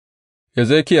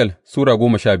Ezekiel Sura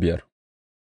 15.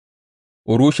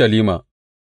 Urushalima,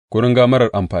 kuringa marar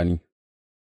amfani.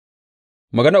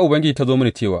 Maganar Ubangiji ta zo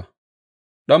mini cewa,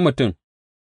 Ɗan mutum,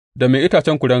 da me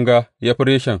itacen kuringa ya fi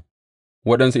reshen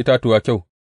waɗansu itatuwa kyau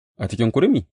a cikin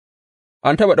kurmi?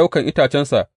 An taɓa ɗaukan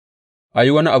itacensa a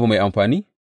yi wani abu mai amfani?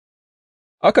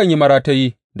 Akan yi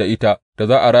maratayi da ita da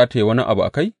za a rataye wani abu a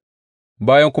kai,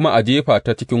 bayan kuma a jefa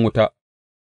ta cikin wuta,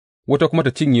 wuta kuma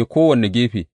ta cinye kowane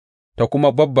gefe ta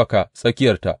kuma babbaka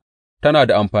tsakiyarta, tana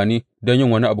da amfani don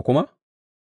yin wani abu kuma?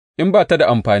 In ba ta da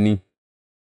amfani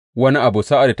wani abu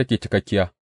sa'ad da take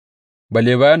cikakkiya,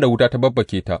 balle bayan da wuta ta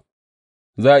babbake ta,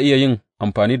 za a iya yin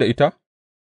amfani da ita?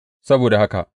 Saboda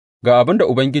haka ga abin da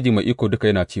Ubangiji Mai Iko Duka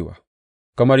yana cewa,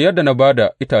 Kamar yadda na ba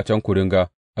da itacen kuringa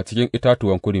a cikin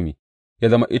itatuwan kurmi ya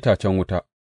zama itacen wuta,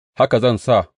 haka zan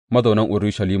sa mazaunan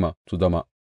Urushalima su zama.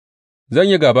 Zan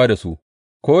yi gāba da su,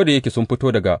 ko da yake sun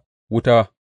fito daga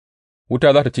wuta,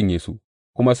 wuta za tă cinye su,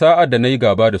 kuma sa'ad da na yi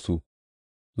gāba da su,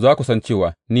 za ku san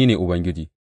cewa ni ne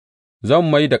Ubangiji. Zan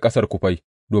mai da ƙasar kufai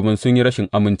domin sun yi rashin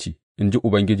aminci, in ji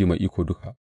Ubangiji Mai Iko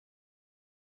Duka.